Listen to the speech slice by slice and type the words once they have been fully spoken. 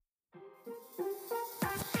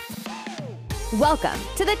Welcome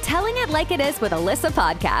to the Telling It Like It Is with Alyssa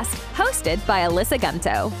podcast, hosted by Alyssa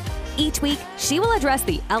Gumto. Each week, she will address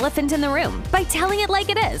the elephant in the room by telling it like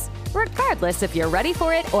it is, regardless if you're ready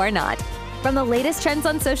for it or not. From the latest trends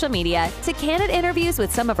on social media to candid interviews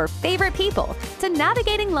with some of her favorite people to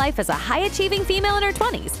navigating life as a high-achieving female in her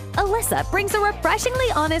 20s, Alyssa brings a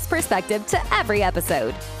refreshingly honest perspective to every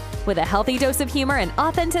episode. With a healthy dose of humor and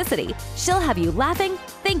authenticity, she'll have you laughing,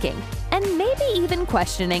 thinking, and maybe even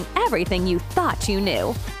questioning everything you thought you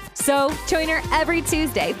knew. So join her every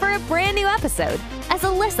Tuesday for a brand new episode as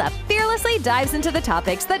Alyssa fearlessly dives into the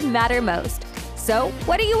topics that matter most. So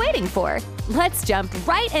what are you waiting for? Let's jump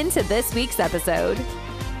right into this week's episode.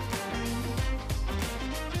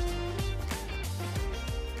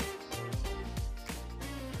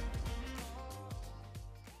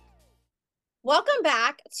 Welcome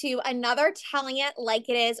back to another Telling It Like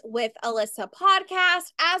It Is with Alyssa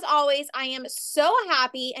podcast. As always, I am so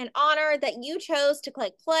happy and honored that you chose to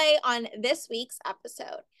click play on this week's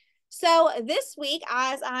episode. So this week,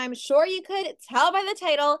 as I'm sure you could tell by the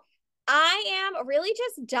title, I am really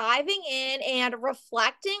just diving in and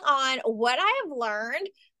reflecting on what I have learned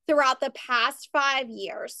throughout the past 5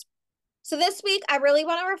 years. So this week, I really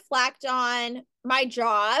want to reflect on my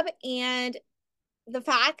job and the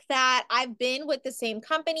fact that I've been with the same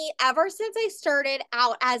company ever since I started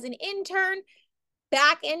out as an intern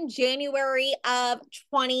back in January of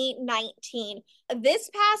 2019. This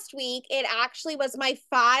past week, it actually was my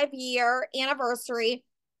 5-year anniversary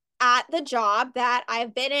at the job that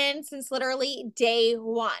I've been in since literally day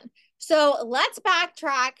one. So let's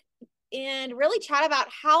backtrack and really chat about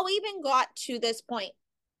how we even got to this point.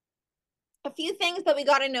 A few things that we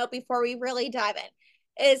got to know before we really dive in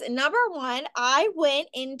is number one, I went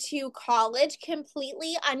into college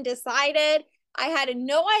completely undecided. I had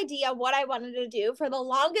no idea what I wanted to do for the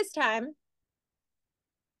longest time.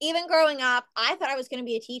 Even growing up, I thought I was going to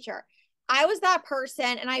be a teacher. I was that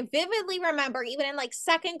person, and I vividly remember even in like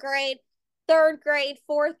second grade, third grade,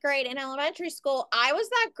 fourth grade in elementary school, I was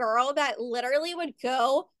that girl that literally would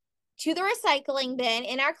go to the recycling bin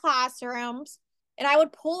in our classrooms, and I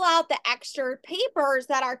would pull out the extra papers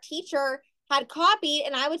that our teacher had copied,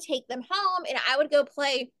 and I would take them home, and I would go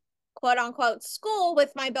play quote unquote school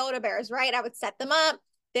with my Build-A-Bears, right? I would set them up.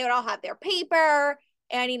 They would all have their paper,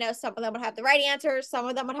 and some of them would have the right answers, some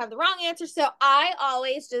of them would have the wrong answers. So I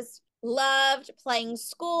always just loved playing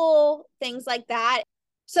school, things like that.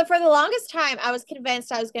 So for the longest time, I was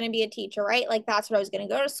convinced I was going to be a teacher, right? Like that's what I was going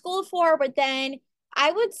to go to school for. But then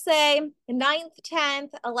I would say 9th, 10th,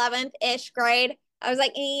 11th-ish grade, I was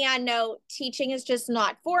like, yeah, no, teaching is just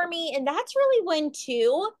not for me. And that's really when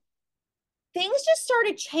things just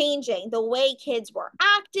started changing. The way kids were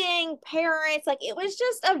acting, parents, like it was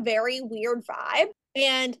just a very weird vibe.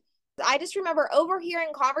 And I just remember overhearing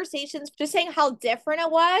conversations just saying how different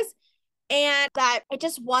it was and that it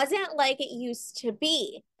just wasn't like it used to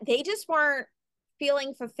be. They just weren't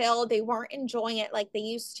feeling fulfilled. They weren't enjoying it like they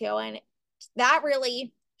used to. And that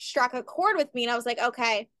really struck a chord with me. And I was like,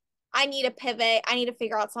 okay, I need to pivot. I need to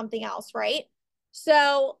figure out something else, right?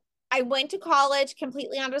 So I went to college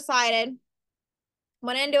completely undecided,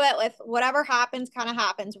 went into it with whatever happens, kind of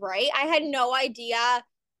happens, right? I had no idea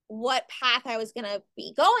what path I was going to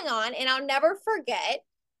be going on. And I'll never forget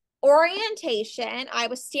orientation. I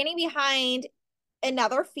was standing behind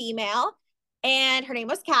another female, and her name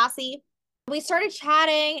was Cassie. We started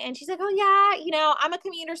chatting, and she's like, oh, yeah, I'm a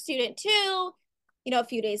commuter student too. A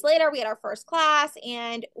few days later, we had our first class,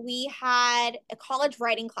 and we had a college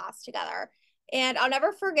writing class together. And I'll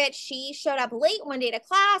never forget, she showed up late one day to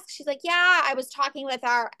class. She's like, yeah, I was talking with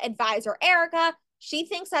our advisor, Erica. She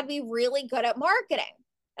thinks I'd be really good at marketing.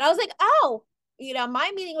 And I was like, oh,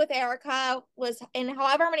 my meeting with Erica was in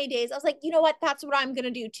however many days. I was like, you know what? That's what I'm going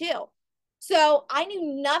to do too. So I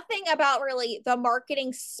knew nothing about really the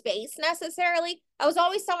marketing space necessarily. I was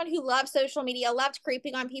always someone who loved social media, loved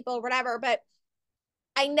creeping on people, whatever, but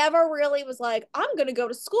I never really was like, I'm going to go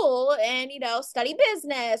to school and, study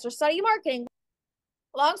business or study marketing.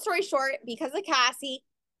 Long story short, because of Cassie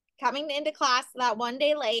coming into class that one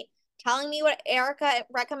day late, telling me what Erica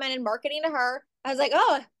recommended marketing to her, I was like,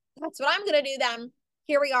 oh, that's what I'm going to do then.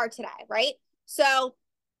 Here we are today, right? So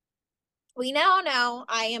we now know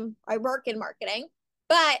I work in marketing,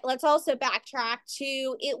 but let's also backtrack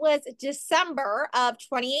to, it was December of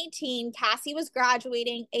 2018. Cassie was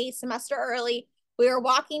graduating a semester early. We were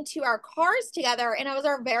walking to our cars together, and it was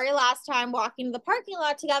our very last time walking to the parking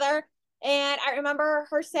lot together. And I remember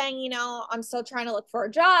her saying, I'm still trying to look for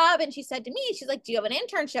a job. And she said to me, she's like, do you have an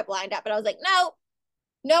internship lined up? And I was like,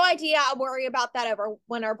 no idea. I'll worry about that over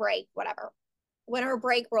winter break, whatever. winter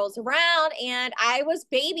break rolls around and I was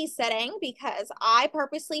babysitting because I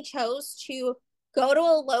purposely chose to go to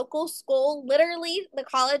a local school. Literally, the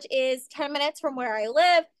college is 10 minutes from where I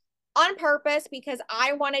live on purpose because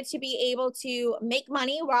I wanted to be able to make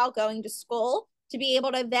money while going to school, to be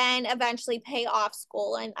able to then eventually pay off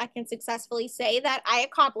school. And I can successfully say that I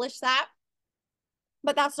accomplished that.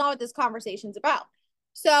 But that's not what this conversation's about.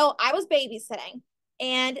 So I was babysitting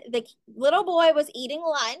and the little boy was eating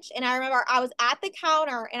lunch. And I remember I was at the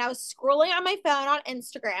counter and I was scrolling on my phone on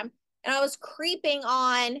Instagram and I was creeping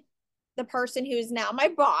on the person who's now my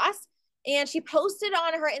boss. And she posted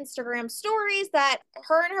on her Instagram stories that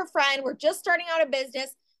her and her friend were just starting out a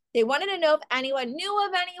business. They wanted to know if anyone knew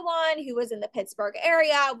of anyone who was in the Pittsburgh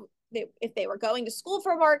area, if they were going to school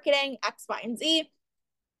for marketing, X, Y, and Z.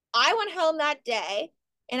 I went home that day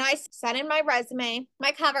and I sent in my resume,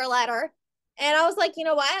 my cover letter, and I was like, you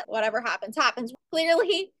know what? Whatever happens, happens.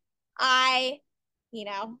 Clearly, I,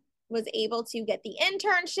 was able to get the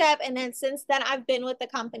internship. And then since then, I've been with the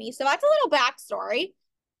company. So that's a little backstory.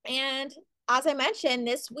 And as I mentioned,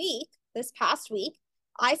 this past week,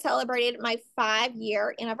 I celebrated my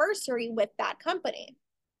 5-year anniversary with that company.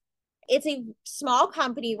 It's a small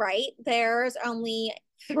company, right? There's only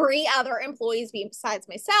 3 other employees besides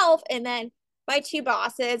myself, and then my 2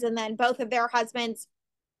 bosses, and then both of their husbands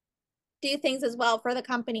do things as well for the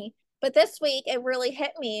company. But this week, it really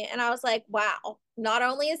hit me, and I was like, wow, not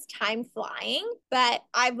only is time flying, but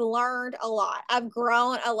I've learned a lot. I've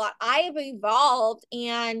grown a lot. I have evolved,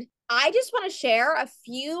 and I just want to share a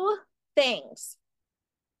few things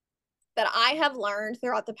that I have learned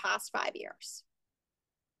throughout the past 5 years.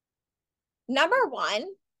 Number 1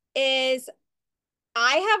 is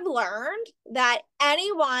I have learned that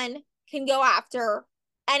anyone can go after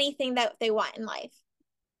anything that they want in life.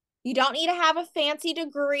 You don't need to have a fancy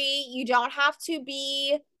degree. You don't have to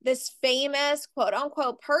be this famous quote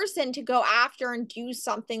unquote person to go after and do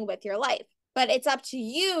something with your life. But it's up to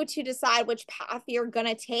you to decide which path you're going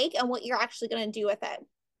to take and what you're actually going to do with it.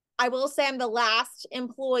 I will say I'm the last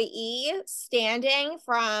employee standing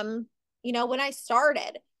from, when I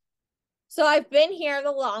started. So I've been here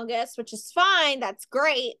the longest, which is fine. That's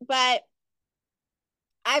great. But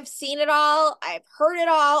I've seen it all. I've heard it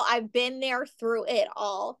all. I've been there through it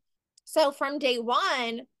all. So from day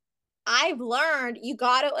one, I've learned you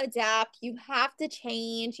got to adapt. You have to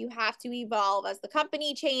change. You have to evolve. As the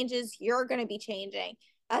company changes, you're going to be changing.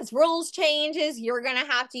 As rules changes, you're going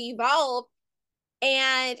to have to evolve.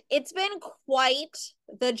 And it's been quite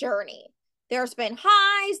the journey. There's been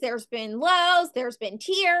highs, there's been lows, there's been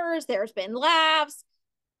tears, there's been laughs,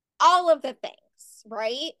 all of the things,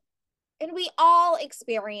 right? And we all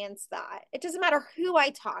experience that. It doesn't matter who I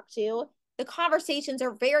talk to. The conversations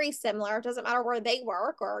are very similar. It doesn't matter where they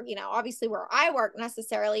work or, obviously where I work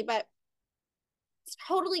necessarily, but it's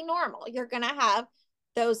totally normal. You're going to have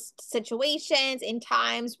those situations in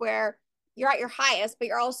times where you're at your highest, but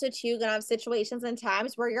you're also too going to have situations and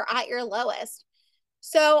times where you're at your lowest.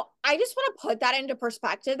 So I just want to put that into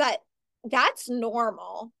perspective that that's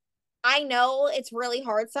normal. I know it's really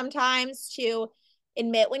hard sometimes to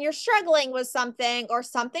admit when you're struggling with something or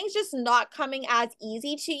something's just not coming as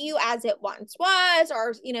easy to you as it once was,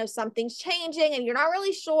 or, something's changing and you're not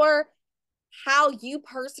really sure how you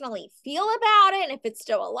personally feel about it and if it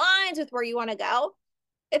still aligns with where you want to go.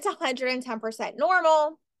 It's 110%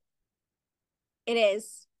 normal. It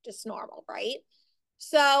is just normal, right?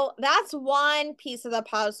 So that's one piece of the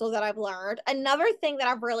puzzle that I've learned. Another thing that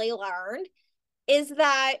I've really learned is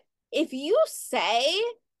that if you say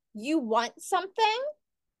you want something,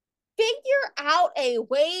 figure out a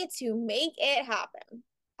way to make it happen.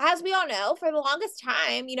 As we all know, for the longest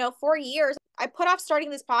time, 4 years, I put off starting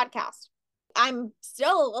this podcast. I'm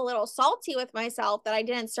still a little salty with myself that I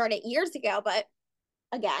didn't start it years ago, but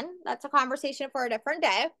again, that's a conversation for a different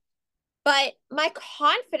day. But my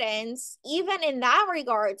confidence, even in that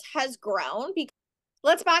regards, has grown. Because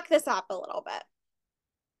let's back this up a little bit.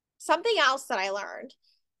 Something else that I learned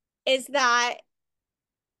is that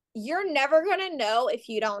you're never going to know if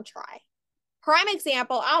you don't try. Prime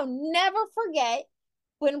example, I'll never forget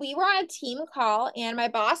when we were on a team call and my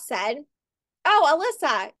boss said, oh,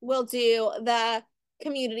 Alyssa will do the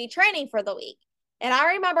community training for the week. And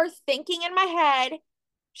I remember thinking in my head,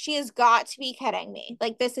 she has got to be kidding me.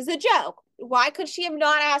 Like, this is a joke. Why could she have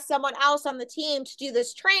not asked someone else on the team to do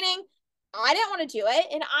this training? I didn't want to do it.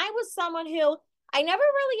 And I was someone who I never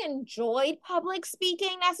really enjoyed public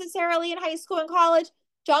speaking necessarily in high school and college.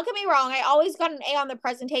 Don't get me wrong. I always got an A on the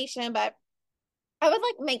presentation, but I would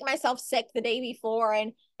make myself sick the day before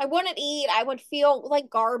and I wouldn't eat. I would feel like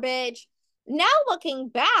garbage. Now looking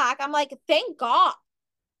back, I'm like, thank God.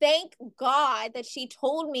 thank God that she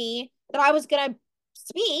told me that I was going to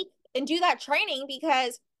speak and do that training,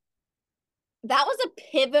 because that was a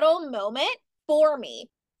pivotal moment for me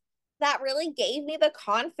that really gave me the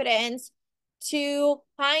confidence to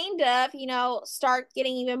kind of, start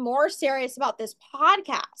getting even more serious about this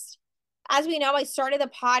podcast. As we know, I started the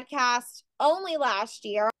podcast only last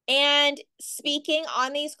year, and speaking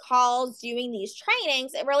on these calls, doing these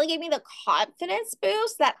trainings, it really gave me the confidence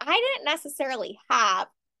boost that I didn't necessarily have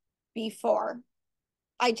before.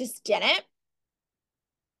 I just didn't.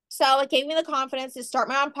 So it gave me the confidence to start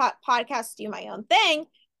my own podcast, do my own thing,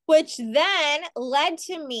 which then led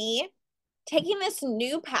to me taking this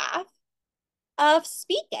new path of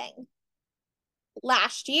speaking.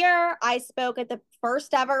 Last year, I spoke at the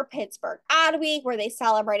first ever Pittsburgh Ad Week, where they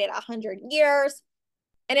celebrated 100 years.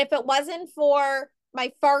 And if it wasn't for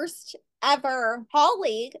my first ever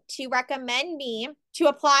colleague to recommend me to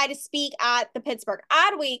apply to speak at the Pittsburgh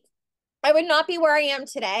Ad Week, I would not be where I am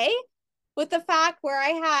today, with the fact where I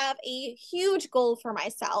have a huge goal for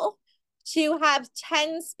myself to have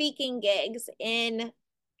 10 speaking gigs in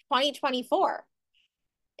 2024.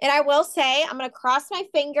 And I will say, I'm going to cross my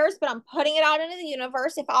fingers, but I'm putting it out into the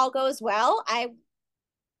universe. If all goes well, I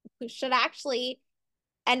should actually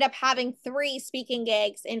end up having 3 speaking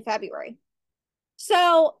gigs in February.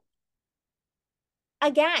 So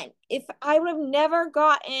again, if I would have never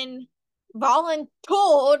gotten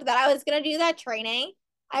voluntold that I was going to do that training,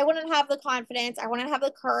 I wouldn't have the confidence, I wouldn't have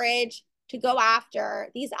the courage to go after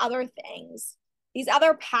these other things, these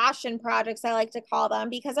other passion projects, I like to call them,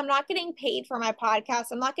 because I'm not getting paid for my podcast.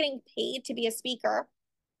 I'm not getting paid to be a speaker.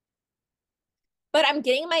 But I'm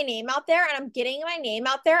getting my name out there, and I'm getting my name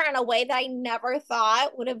out there in a way that I never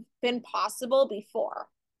thought would have been possible before.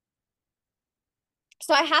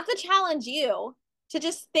 So I have to challenge you to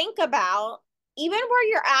just think about, even where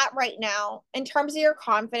you're at right now in terms of your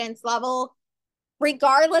confidence level,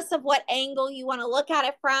 regardless of what angle you want to look at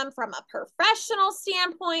it from a professional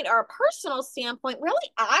standpoint or a personal standpoint, really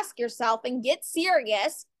ask yourself and get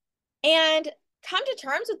serious and come to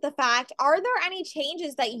terms with the fact, are there any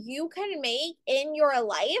changes that you can make in your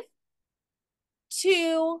life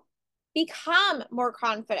to become more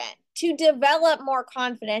confident, to develop more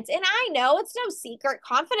confidence? And I know it's no secret,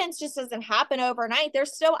 confidence just doesn't happen overnight.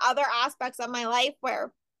 There's still other aspects of my life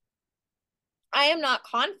where I am not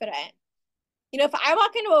confident. If I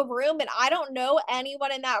walk into a room and I don't know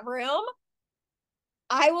anyone in that room,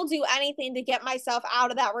 I will do anything to get myself out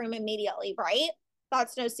of that room immediately, right?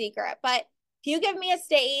 That's no secret. But if you give me a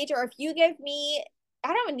stage, or if you give me,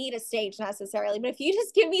 I don't need a stage necessarily, but if you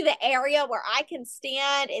just give me the area where I can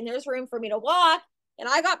stand and there's room for me to walk, and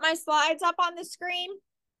I got my slides up on the screen,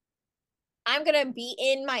 I'm going to be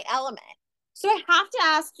in my element. So I have to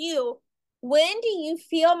ask you, when do you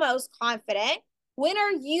feel most confident? When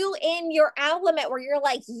are you in your element where you're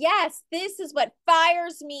like, yes, this is what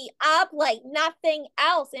fires me up like nothing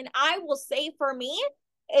else? And I will say, for me,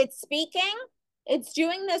 it's speaking, it's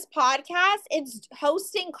doing this podcast, it's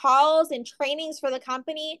hosting calls and trainings for the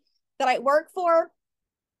company that I work for.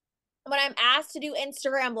 When I'm asked to do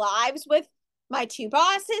Instagram lives with my 2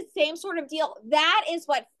 bosses, same sort of deal. That is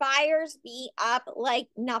what fires me up like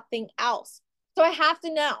nothing else. So I have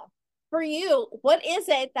to know, for you, what is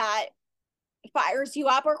it that fires you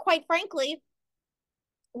up? Or quite frankly,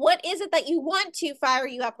 what is it that you want to fire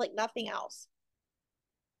you up like nothing else?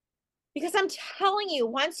 Because I'm telling you,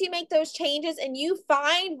 once you make those changes and you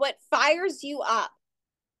find what fires you up,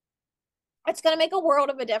 it's going to make a world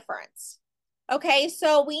of a difference. Okay,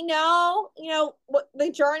 so we know, what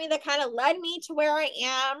the journey that kind of led me to where I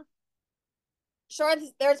am. Sure,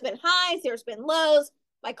 there's been highs, there's been lows.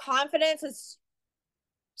 My confidence has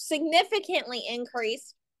significantly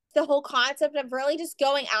increased. The whole concept of really just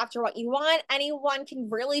going after what you want. Anyone can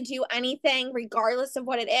really do anything, regardless of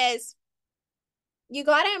what it is. You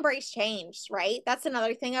got to embrace change, right? That's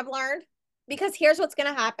another thing I've learned, because here's what's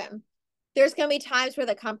going to happen. There's going to be times where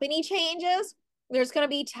the company changes. There's going to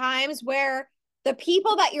be times where the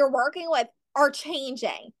people that you're working with are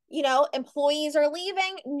changing. Employees are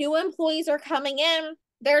leaving, new employees are coming in.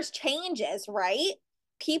 There's changes, right?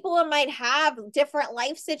 People might have different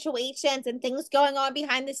life situations and things going on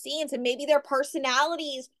behind the scenes, and maybe their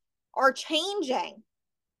personalities are changing.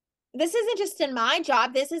 This isn't just in my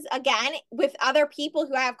job. This is, again, with other people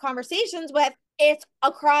who I have conversations with. It's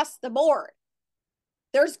across the board.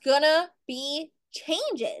 There's gonna be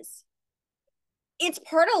changes. It's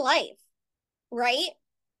part of life, right?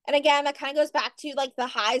 And again, that kind of goes back to like the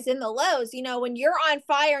highs and the lows. When you're on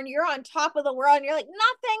fire and you're on top of the world and you're like,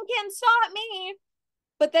 nothing can stop me.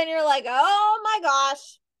 But then you're like, oh my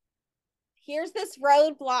gosh, here's this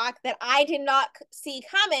roadblock that I did not see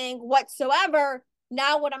coming whatsoever.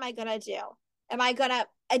 Now, what am I going to do? Am I going to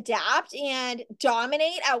adapt and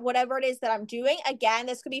dominate at whatever it is that I'm doing? Again,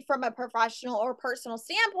 this could be from a professional or personal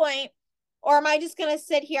standpoint. Or am I just going to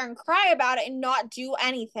sit here and cry about it and not do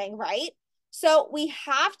anything, right? So we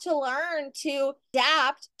have to learn to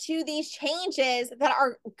adapt to these changes that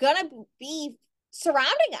are going to be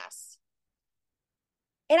surrounding us.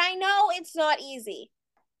 And I know it's not easy.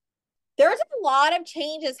 There's a lot of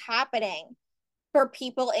changes happening for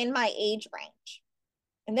people in my age range.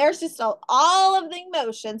 And there's just all of the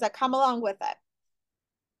emotions that come along with it.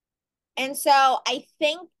 And so I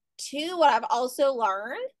think, too, what I've also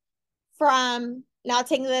learned from now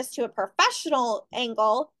taking this to a professional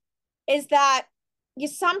angle is that you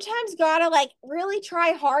sometimes gotta like really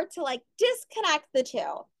try hard to like disconnect the two.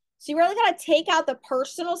 So you really gotta take out the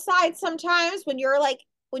personal side sometimes when you're like,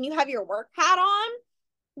 when you have your work hat on,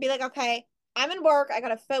 be like, okay, I'm in work. I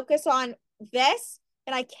gotta focus on this.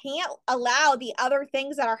 And I can't allow the other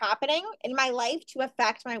things that are happening in my life to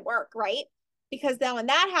affect my work, right? Because then when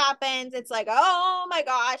that happens, it's like, oh my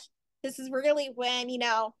gosh, this is really when, you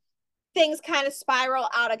know, things kind of spiral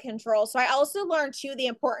out of control. So I also learned too the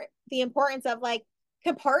importance of like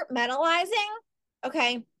compartmentalizing.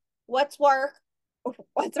 Okay, what's work?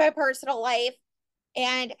 What's my personal life?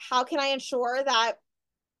 And how can I ensure that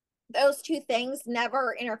those two things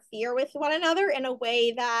never interfere with one another in a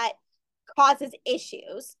way that causes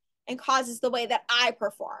issues and causes the way that I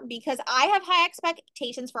perform? Because I have high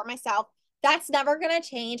expectations for myself. That's never going to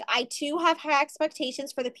change. I too have high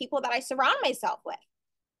expectations for the people that I surround myself with.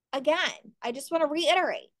 Again, I just want to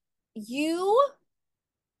reiterate, you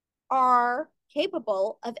are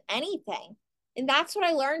capable of anything. And that's what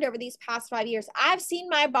I learned over these past 5 years. I've seen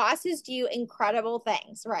my bosses do incredible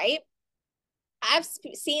things, right? I've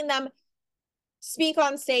seen them speak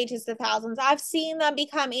on stages to thousands. I've seen them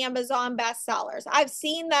become Amazon bestsellers. I've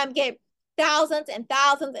seen them get thousands and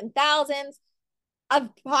thousands and thousands of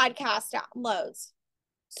podcast downloads.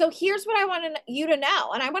 So here's what I want you to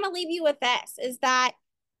know, and I want to leave you with this, is that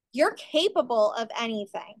you're capable of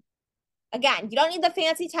anything. Again, you don't need the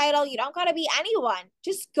fancy title. You don't got to be anyone.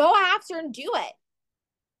 Just go after and do it.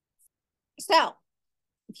 So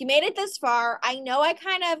if you made it this far, I know I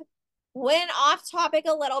kind of went off topic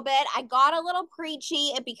a little bit. I got a little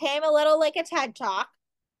preachy. It became a little like a TED Talk.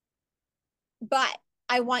 But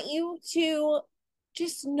I want you to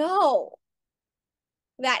just know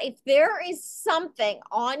that if there is something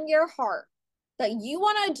on your heart that you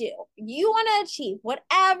want to do, you want to achieve,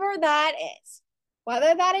 whatever that is,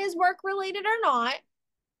 whether that is work related or not,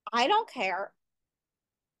 I don't care.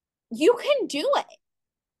 You can do it.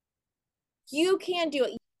 You can do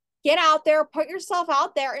it. Get out there, put yourself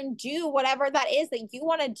out there and do whatever that is that you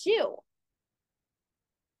want to do.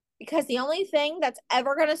 Because the only thing that's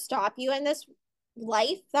ever going to stop you in this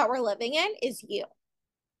life that we're living in is you.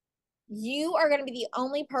 You are going to be the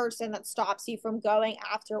only person that stops you from going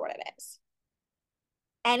after what it is.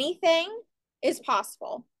 Anything is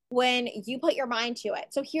possible when you put your mind to it.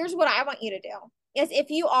 So here's what I want you to do is,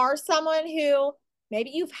 if you are someone who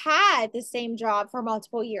maybe you've had the same job for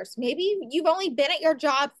multiple years, maybe you've only been at your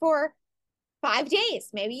job for 5 days,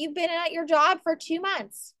 maybe you've been at your job for 2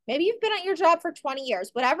 months, maybe you've been at your job for 20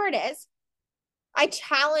 years, whatever it is, I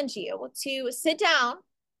challenge you to sit down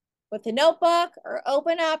with a notebook or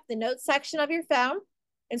open up the notes section of your phone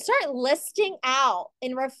and start listing out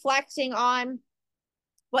and reflecting on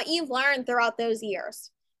what you've learned throughout those years.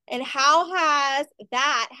 And how has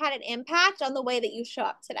that had an impact on the way that you show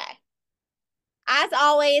up today? As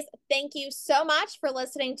always, thank you so much for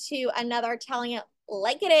listening to another Telling It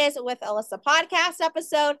Like It Is with Alyssa podcast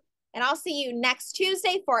episode. And I'll see you next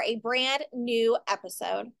Tuesday for a brand new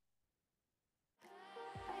episode.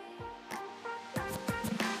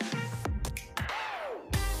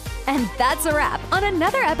 And that's a wrap on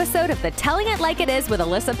another episode of the Telling It Like It Is with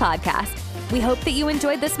Alyssa podcast. We hope that you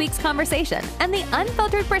enjoyed this week's conversation and the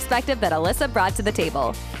unfiltered perspective that Alyssa brought to the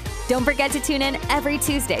table. Don't forget to tune in every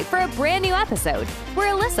Tuesday for a brand new episode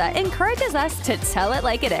where Alyssa encourages us to tell it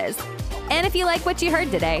like it is. And if you like what you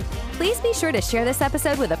heard today, please be sure to share this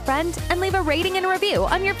episode with a friend and leave a rating and a review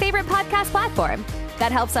on your favorite podcast platform.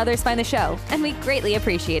 That helps others find the show, and we greatly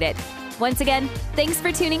appreciate it. Once again, thanks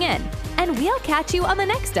for tuning in, and we'll catch you on the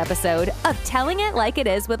next episode of Telling It Like It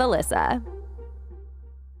Is with Alyssa.